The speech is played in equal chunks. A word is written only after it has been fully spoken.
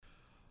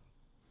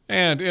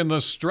And in the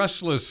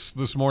stressless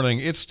this morning,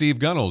 it's Steve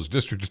Gunnels,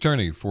 District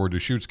Attorney for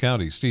Deschutes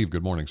County. Steve,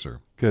 good morning, sir.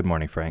 Good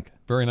morning, Frank.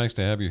 Very nice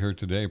to have you here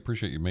today.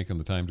 Appreciate you making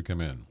the time to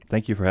come in.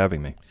 Thank you for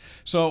having me.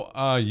 So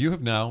you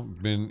have now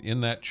been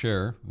in that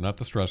chair, not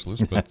the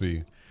stressless, but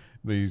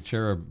the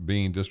chair of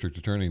being District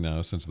Attorney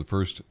now since the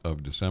 1st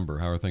of December.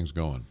 How are things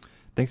going?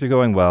 Things are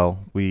going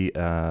well. We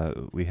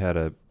had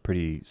a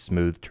pretty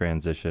smooth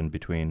transition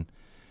between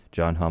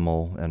John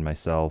Hummel and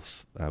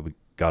myself. We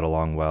got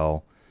along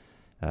well.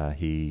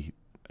 He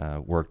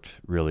worked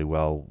really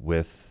well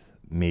with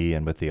me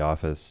and with the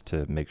office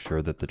to make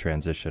sure that the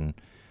transition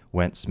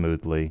went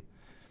smoothly.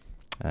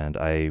 And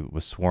I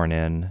was sworn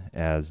in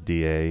as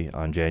DA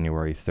on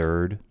January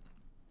 3rd.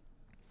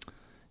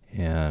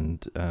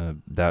 And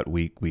that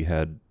week we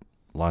had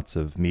lots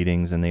of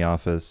meetings in the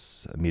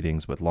office,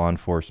 meetings with law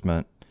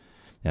enforcement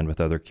and with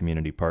other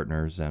community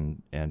partners,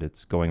 and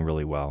it's going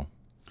really well.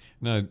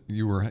 Now,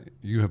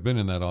 you have been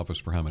in that office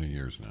for how many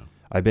years now?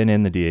 I've been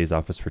in the DA's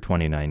office for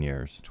 29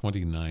 years.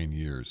 29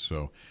 years.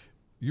 So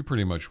you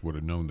pretty much would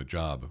have known the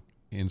job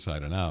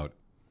inside and out,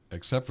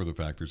 except for the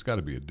fact there's got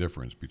to be a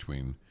difference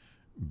between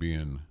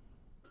being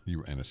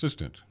an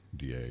assistant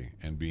DA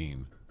and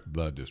being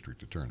the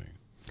district attorney.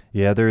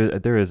 Yeah,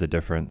 there is a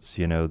difference.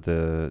 You know,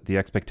 the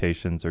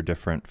expectations are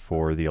different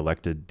for the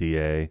elected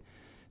DA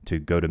to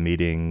go to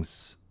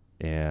meetings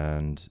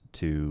and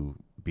to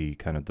be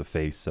kind of the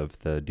face of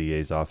the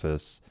DA's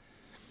office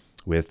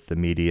with the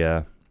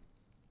media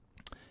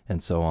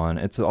and so on.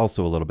 It's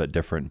also a little bit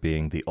different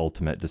being the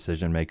ultimate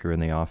decision maker in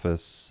the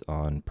office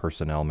on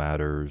personnel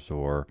matters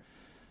or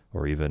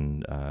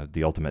even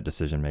the ultimate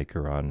decision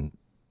maker on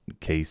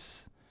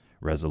case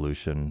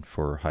resolution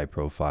for high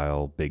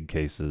profile big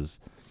cases.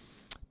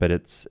 But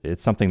it's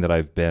something that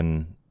I've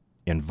been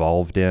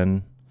involved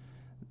in,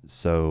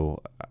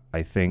 so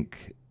I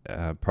think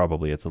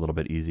probably it's a little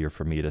bit easier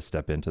for me to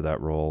step into that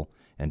role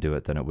and do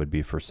it than it would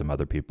be for some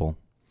other people.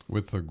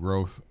 With the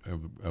growth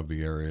of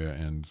the area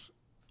and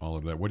all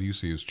of that, what do you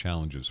see as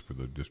challenges for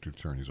the district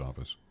attorney's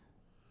office?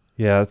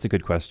 Yeah, that's a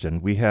good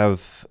question.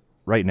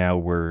 Right now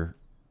we're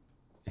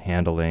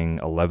handling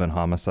 11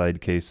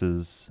 homicide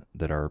cases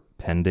that are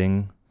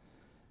pending,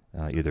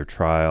 either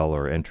trial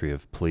or entry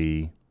of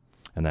plea,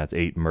 and that's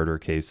 8 murder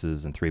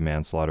cases and 3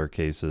 manslaughter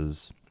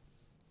cases.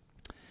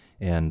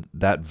 And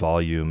that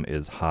volume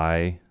is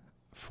high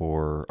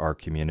for our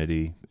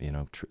community. You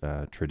know,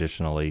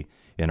 traditionally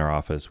in our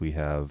office we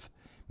have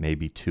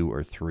maybe 2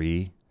 or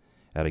 3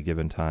 at a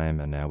given time,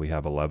 and now we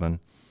have 11.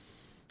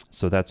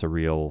 So that's a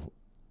real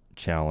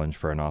challenge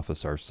for an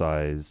office our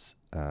size.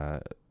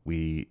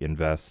 We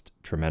invest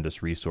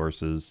tremendous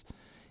resources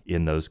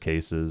in those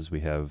cases.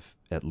 We have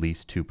at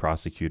least 2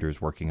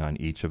 prosecutors working on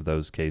each of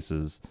those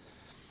cases,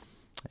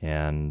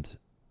 and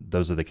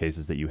those are the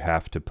cases that you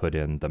have to put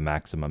in the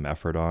maximum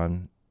effort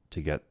on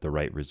to get the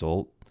right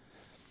result.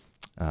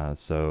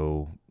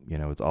 So, you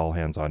know, it's all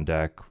hands on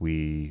deck.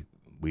 We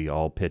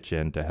all pitch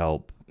in to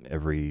help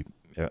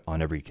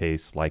on every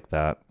case like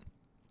that.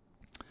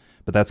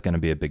 But that's going to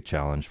be a big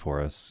challenge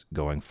for us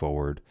going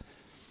forward.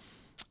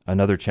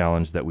 Another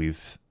challenge that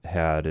we've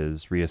had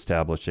is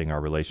reestablishing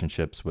our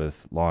relationships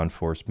with law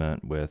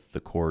enforcement, with the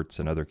courts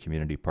and other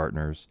community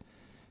partners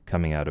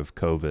coming out of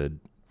COVID.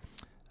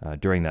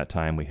 During that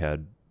time, we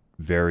had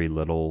very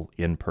little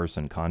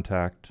in-person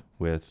contact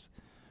with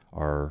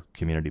our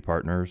community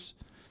partners.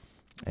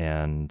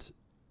 And,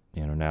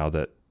 you know, now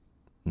that,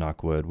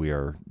 knock wood, we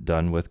are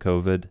done with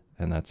COVID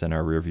and that's in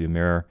our rearview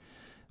mirror,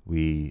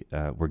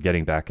 we're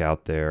getting back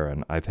out there,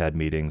 and I've had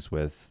meetings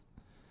with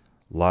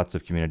lots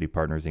of community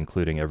partners,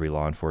 including every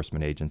law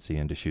enforcement agency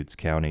in Deschutes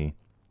County,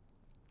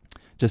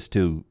 just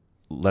to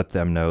let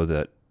them know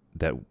that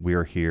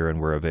we're here and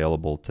we're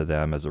available to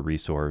them as a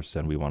resource,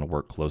 and we want to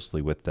work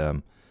closely with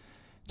them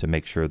to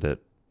make sure that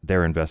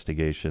their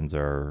investigations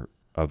are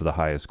of the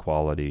highest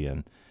quality,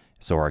 and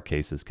so our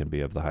cases can be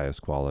of the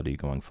highest quality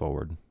going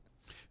forward.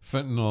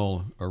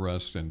 Fentanyl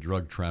arrests and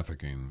drug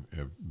trafficking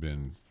have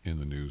been in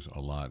the news a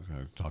lot.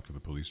 I've talked to the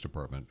police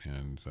department,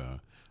 and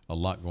a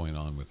lot going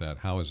on with that.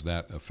 How has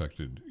that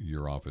affected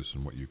your office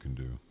and what you can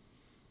do?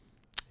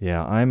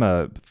 Yeah, I'm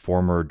a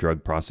former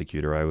drug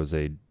prosecutor. I was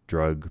a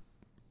drug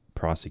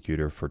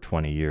prosecutor for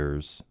 20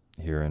 years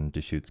here in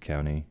Deschutes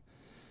County.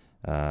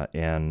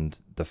 And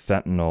the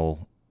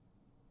fentanyl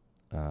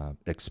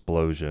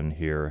explosion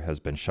here has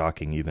been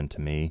shocking even to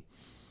me.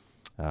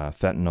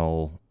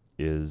 Fentanyl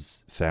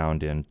is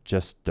found in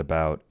just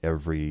about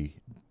every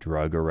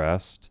drug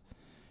arrest.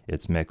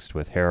 It's mixed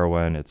with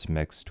heroin, it's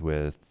mixed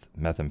with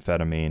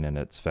methamphetamine, and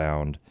it's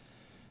found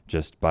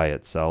just by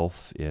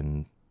itself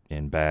in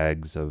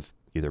bags of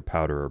either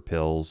powder or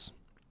pills.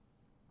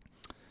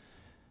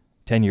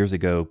 10 years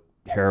ago,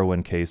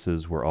 heroin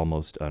cases were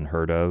almost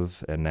unheard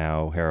of, and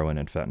now heroin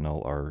and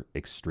fentanyl are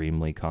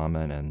extremely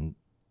common, and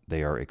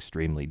they are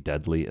extremely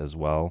deadly as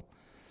well.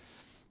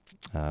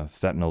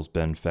 Fentanyl's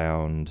been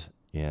found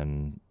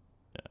in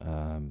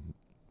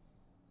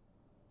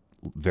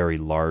very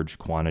large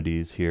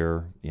quantities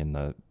here, in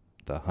the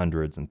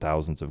hundreds and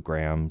thousands of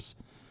grams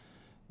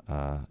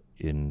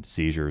in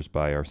seizures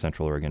by our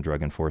Central Oregon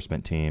Drug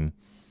Enforcement team.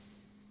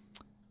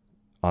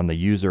 On the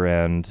user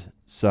end,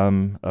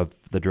 some of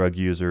the drug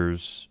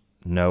users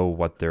know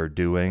what they're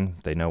doing.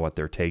 They know what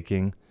they're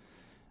taking.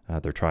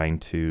 They're trying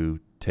to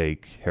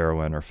take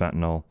heroin or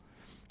fentanyl,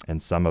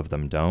 and some of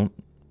them don't.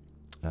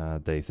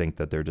 They think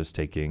that they're just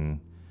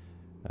taking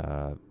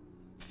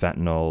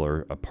fentanyl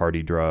or a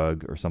party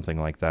drug or something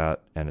like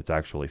that, and it's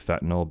actually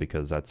fentanyl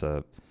because that's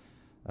a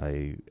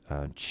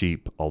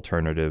cheap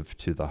alternative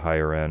to the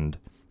higher end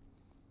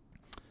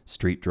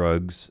street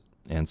drugs.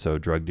 And so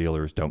drug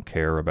dealers don't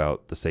care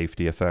about the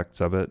safety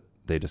effects of it.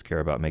 They just care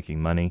about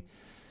making money,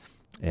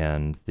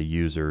 and the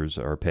users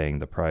are paying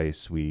the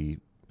price. We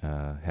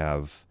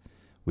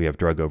have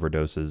drug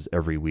overdoses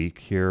every week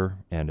here,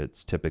 and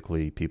it's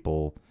typically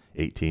people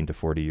 18 to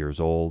 40 years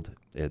old.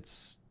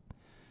 It's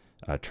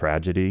a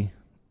tragedy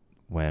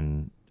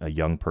when a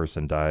young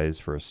person dies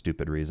for a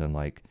stupid reason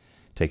like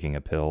taking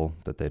a pill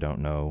that they don't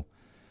know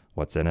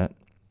what's in it.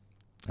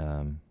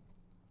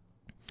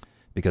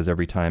 Because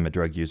every time a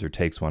drug user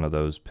takes one of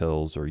those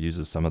pills or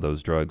uses some of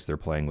those drugs, they're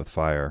playing with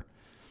fire.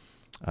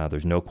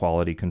 There's no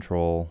quality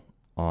control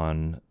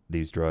on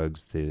these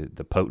drugs.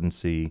 The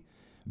potency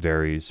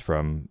varies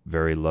from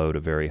very low to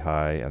very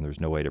high, and there's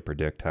no way to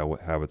predict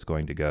how it's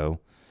going to go.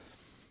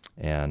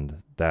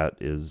 And that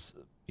is,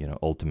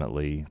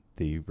 ultimately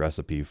the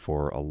recipe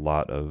for a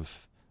lot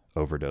of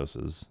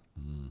overdoses.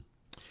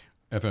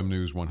 FM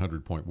News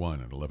 100.1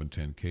 at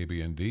 1110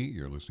 KBND.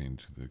 You're listening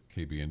to the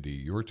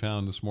KBND Your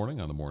Town this morning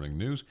on the Morning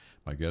News.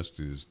 My guest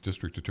is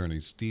District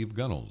Attorney Steve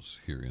Gunnels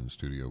here in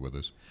studio with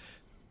us.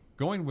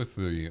 Going with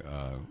the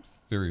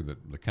theory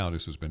that the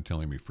Countess has been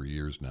telling me for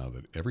years now,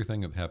 that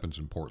everything that happens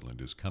in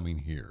Portland is coming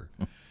here.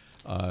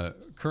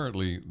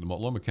 Currently, the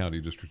Multnomah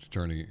County District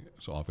Attorney's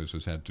Office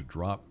has had to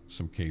drop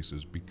some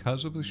cases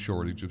because of the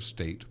shortage of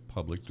state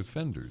public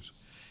defenders.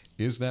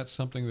 Is that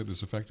something that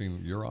is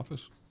affecting your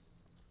office?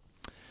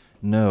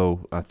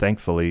 No,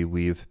 thankfully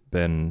we've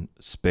been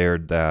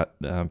spared that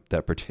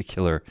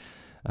particular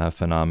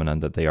phenomenon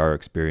that they are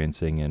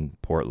experiencing in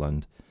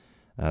Portland.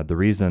 The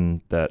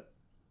reason that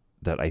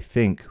I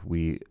think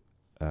we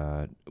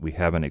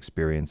haven't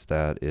experienced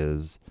that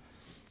is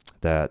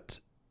that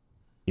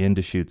in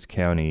Deschutes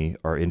County,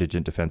 our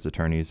indigent defense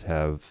attorneys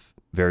have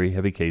very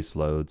heavy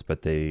caseloads,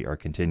 but they are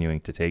continuing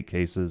to take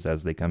cases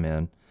as they come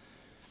in.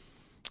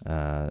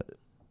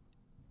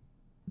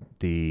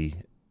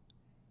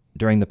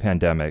 During the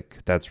pandemic,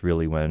 that's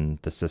really when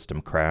the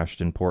system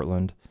crashed in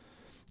Portland,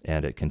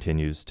 and it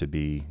continues to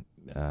be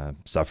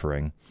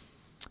suffering.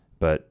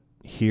 But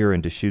here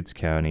in Deschutes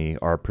County,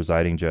 our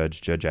presiding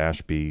judge, Judge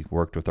Ashby,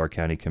 worked with our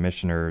county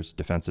commissioners,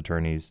 defense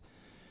attorneys,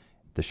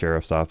 the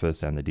sheriff's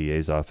office, and the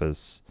DA's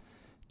office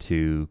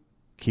to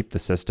keep the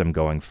system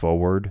going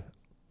forward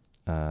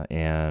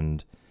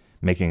and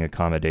making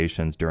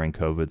accommodations during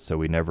COVID, so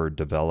we never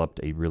developed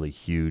a really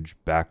huge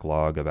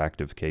backlog of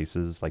active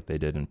cases like they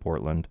did in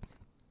Portland.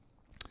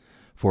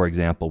 For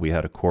example, we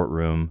had a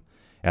courtroom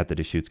at the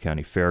Deschutes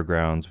County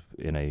Fairgrounds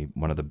in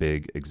one of the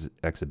big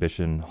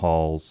exhibition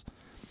halls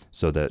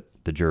so that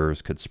the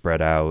jurors could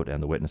spread out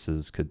and the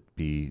witnesses could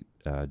be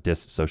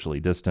socially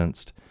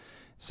distanced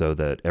so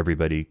that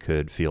everybody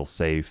could feel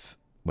safe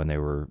when they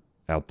were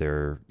out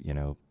there,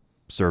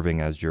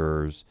 serving as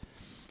jurors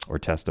or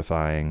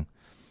testifying.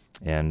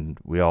 And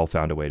we all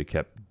found a way to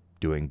keep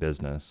doing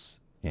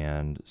business.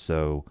 And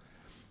so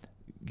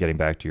getting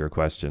back to your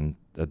question,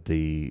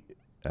 the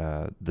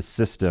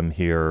system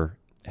here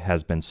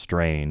has been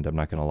strained. I'm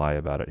not going to lie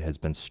about it. It has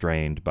been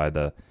strained by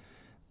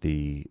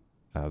the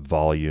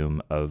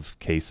volume of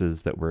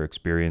cases that we're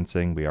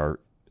experiencing. We are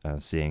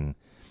seeing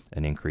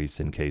an increase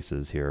in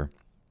cases here.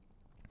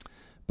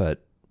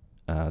 But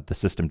the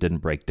system didn't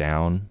break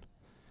down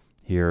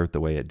here the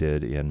way it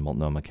did in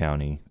Multnomah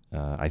County,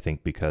 I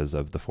think because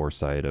of the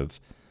foresight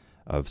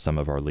of some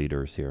of our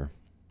leaders here.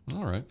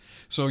 All right.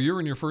 So you're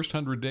in your first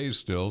 100 days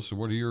still. So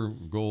what are your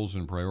goals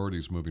and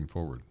priorities moving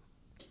forward?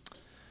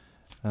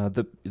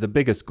 The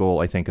biggest goal,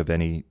 I think, of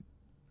any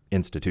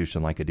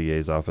institution like a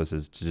DA's office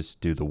is to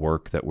just do the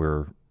work that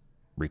we're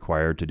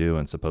required to do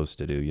and supposed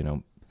to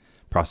do,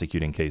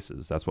 prosecuting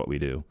cases. That's what we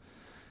do.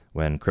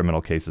 When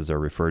criminal cases are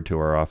referred to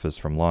our office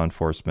from law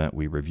enforcement,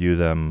 we review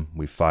them,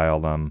 we file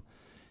them,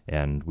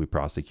 and we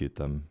prosecute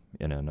them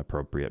in an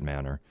appropriate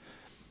manner.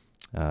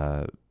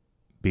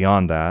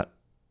 Beyond that,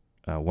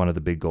 one of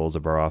the big goals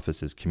of our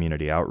office is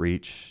community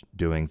outreach,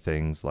 doing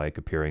things like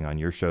appearing on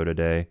your show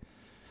today,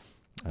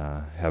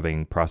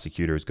 having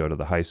prosecutors go to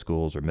the high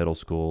schools or middle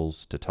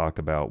schools to talk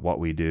about what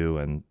we do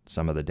and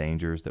some of the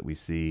dangers that we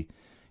see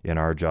in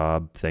our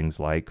job, things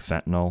like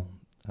fentanyl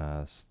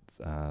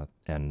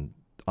and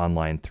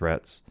online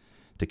threats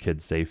to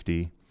kids'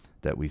 safety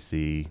that we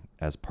see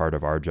as part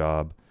of our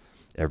job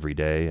every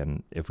day.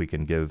 And if we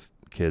can give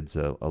kids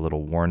a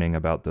little warning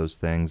about those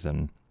things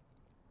and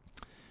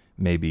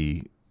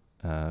maybe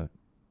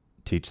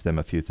teach them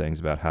a few things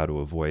about how to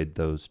avoid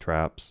those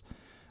traps,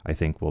 I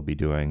think we'll be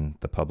doing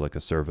the public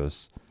a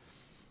service.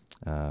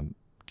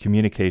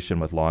 Communication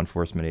with law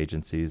enforcement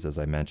agencies, as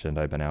I mentioned,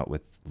 I've been out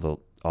with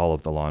all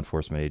of the law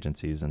enforcement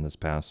agencies in this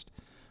past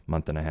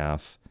month and a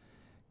half,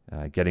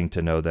 getting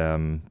to know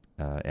them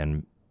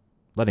and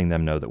letting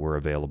them know that we're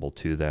available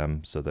to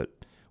them so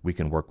that we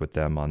can work with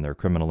them on their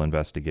criminal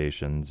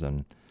investigations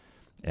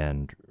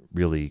and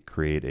really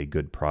create a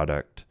good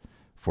product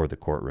for the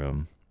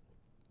courtroom.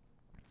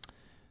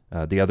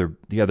 The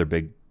other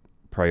big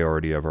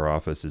priority of our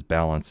office is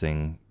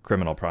balancing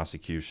criminal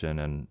prosecution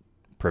and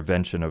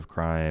prevention of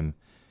crime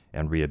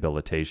and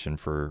rehabilitation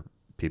for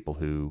people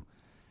who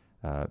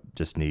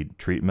just need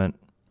treatment.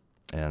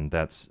 And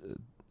that's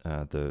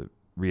the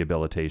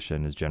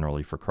rehabilitation is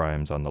generally for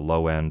crimes on the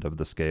low end of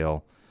the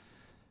scale.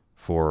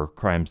 For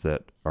crimes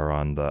that are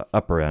on the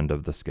upper end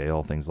of the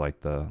scale, things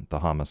like the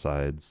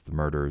homicides, the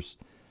murders,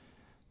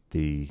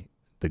 the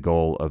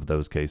goal of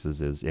those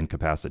cases is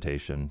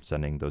incapacitation,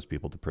 sending those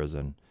people to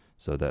prison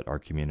so that our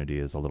community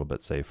is a little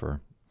bit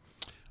safer.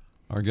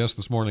 Our guest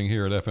this morning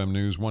here at FM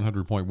News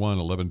 100.1,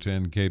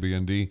 1110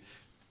 KBND,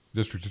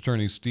 District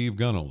Attorney Steve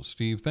Gunnels.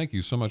 Steve, thank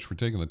you so much for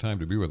taking the time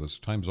to be with us.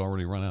 Time's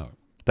already run out.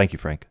 Thank you,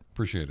 Frank.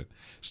 Appreciate it.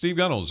 Steve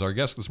Gunnels, our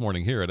guest this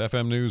morning here at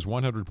FM News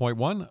 100.1,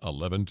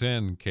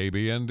 1110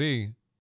 KBND.